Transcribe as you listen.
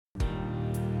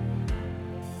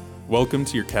Welcome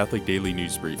to your Catholic Daily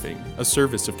News Briefing, a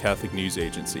service of Catholic News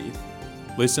Agency.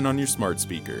 Listen on your smart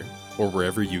speaker or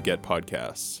wherever you get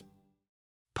podcasts.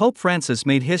 Pope Francis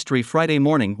made history Friday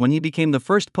morning when he became the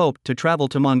first pope to travel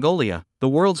to Mongolia, the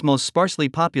world's most sparsely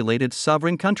populated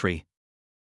sovereign country.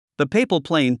 The papal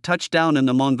plane touched down in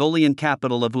the Mongolian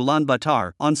capital of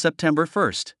Ulaanbaatar on September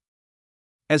 1st.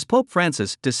 As Pope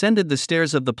Francis descended the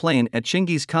stairs of the plane at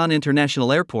Chinggis Khan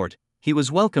International Airport, he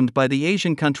was welcomed by the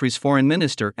Asian country's foreign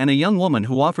minister and a young woman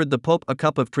who offered the Pope a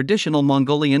cup of traditional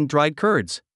Mongolian dried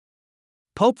curds.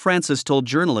 Pope Francis told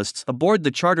journalists aboard the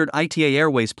chartered ITA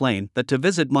Airways plane that to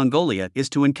visit Mongolia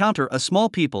is to encounter a small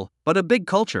people, but a big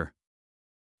culture.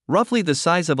 Roughly the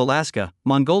size of Alaska,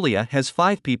 Mongolia has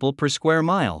 5 people per square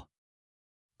mile.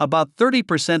 About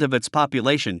 30% of its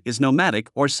population is nomadic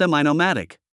or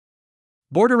semi-nomadic.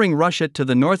 Bordering Russia to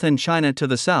the north and China to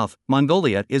the south,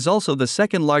 Mongolia is also the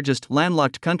second largest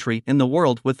landlocked country in the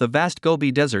world, with the vast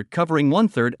Gobi Desert covering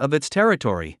 1/3 of its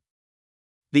territory.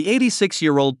 The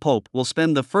 86-year-old Pope will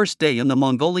spend the first day in the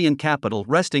Mongolian capital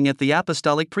resting at the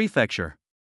Apostolic Prefecture.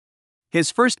 His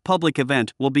first public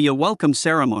event will be a welcome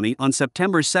ceremony on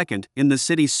September 2nd in the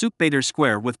city's Sukbader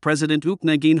Square with President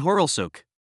Ukhnagin Khurelsukh.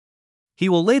 He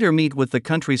will later meet with the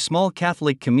country's small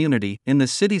Catholic community in the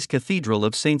city's Cathedral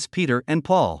of Saints Peter and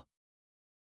Paul.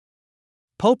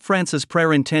 Pope Francis'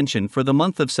 prayer intention for the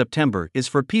month of September is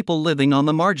for people living on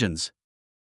the margins.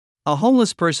 A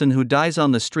homeless person who dies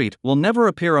on the street will never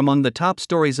appear among the top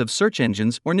stories of search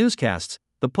engines or newscasts,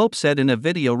 the Pope said in a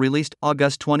video released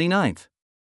August 29.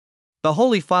 The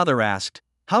Holy Father asked,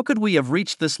 "How could we have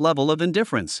reached this level of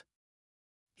indifference?"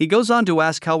 He goes on to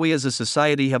ask how we as a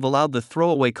society have allowed the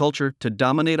throwaway culture to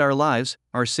dominate our lives,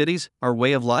 our cities, our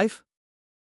way of life.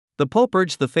 The Pope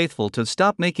urged the faithful to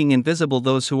stop making invisible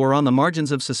those who are on the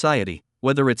margins of society,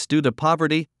 whether it's due to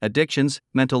poverty, addictions,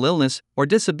 mental illness, or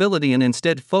disability, and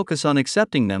instead focus on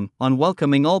accepting them, on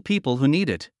welcoming all people who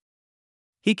need it.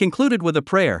 He concluded with a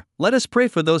prayer: "Let us pray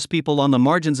for those people on the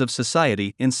margins of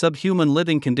society in subhuman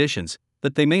living conditions,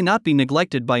 that they may not be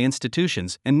neglected by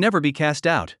institutions and never be cast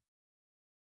out."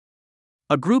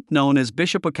 A group known as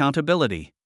Bishop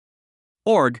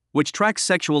Accountability.org, which tracks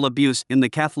sexual abuse in the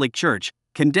Catholic Church,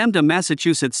 condemned a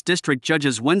Massachusetts district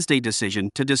judge's Wednesday decision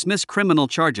to dismiss criminal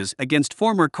charges against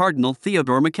former Cardinal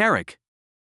Theodore McCarrick.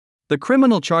 The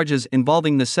criminal charges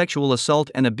involving the sexual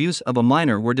assault and abuse of a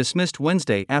minor were dismissed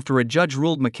Wednesday after a judge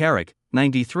ruled McCarrick,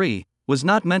 93, was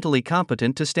not mentally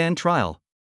competent to stand trial.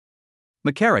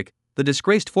 McCarrick, the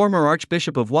disgraced former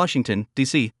Archbishop of Washington,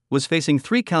 D.C., was facing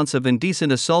 3 counts of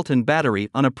indecent assault and battery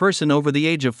on a person over the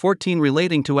age of 14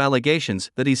 relating to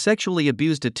allegations that he sexually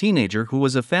abused a teenager who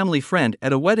was a family friend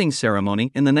at a wedding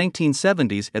ceremony in the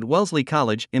 1970s at Wellesley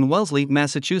College in Wellesley,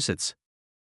 Massachusetts.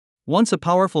 Once a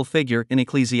powerful figure in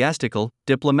ecclesiastical,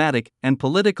 diplomatic, and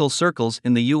political circles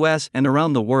in the U.S. and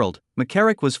around the world,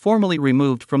 McCarrick was formally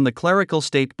removed from the clerical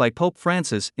state by Pope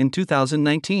Francis in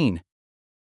 2019.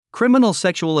 Criminal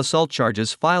sexual assault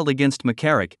charges filed against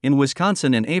McCarrick in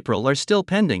Wisconsin in April are still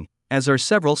pending, as are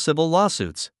several civil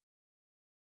lawsuits.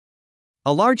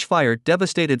 A large fire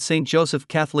devastated St. Joseph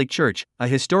Catholic Church, a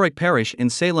historic parish in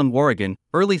Salem, Oregon,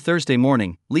 early Thursday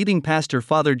morning, leading pastor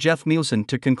Father Jeff Mewson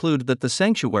to conclude that the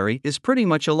sanctuary is pretty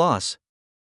much a loss.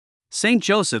 St.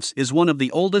 Joseph's is one of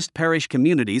the oldest parish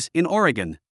communities in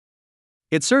Oregon.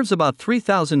 It serves about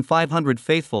 3,500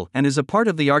 faithful and is a part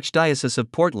of the Archdiocese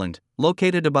of Portland,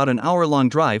 located about an hour-long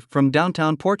drive from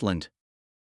downtown Portland.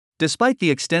 Despite the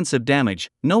extensive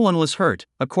damage, no one was hurt,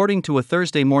 according to a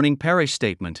Thursday morning parish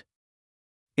statement.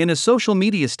 In a social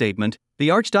media statement, the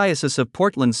Archdiocese of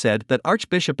Portland said that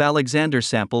Archbishop Alexander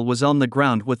Sample was on the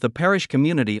ground with the parish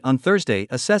community on Thursday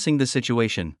assessing the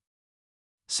situation.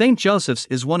 St. Joseph's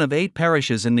is one of 8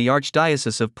 parishes in the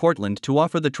Archdiocese of Portland to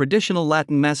offer the traditional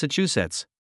Latin Massachusetts.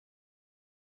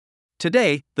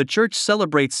 Today, the church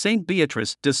celebrates St.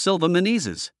 Beatrice de Silva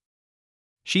Menezes.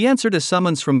 She answered a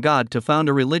summons from God to found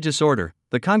a religious order,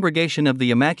 the Congregation of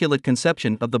the Immaculate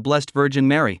Conception of the Blessed Virgin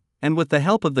Mary, and with the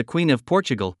help of the Queen of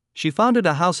Portugal, she founded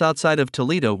a house outside of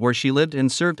Toledo where she lived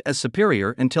and served as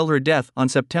superior until her death on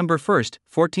September 1,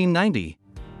 1490.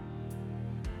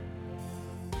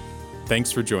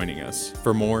 Thanks for joining us.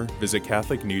 For more, visit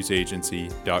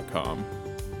CatholicNewsAgency.com.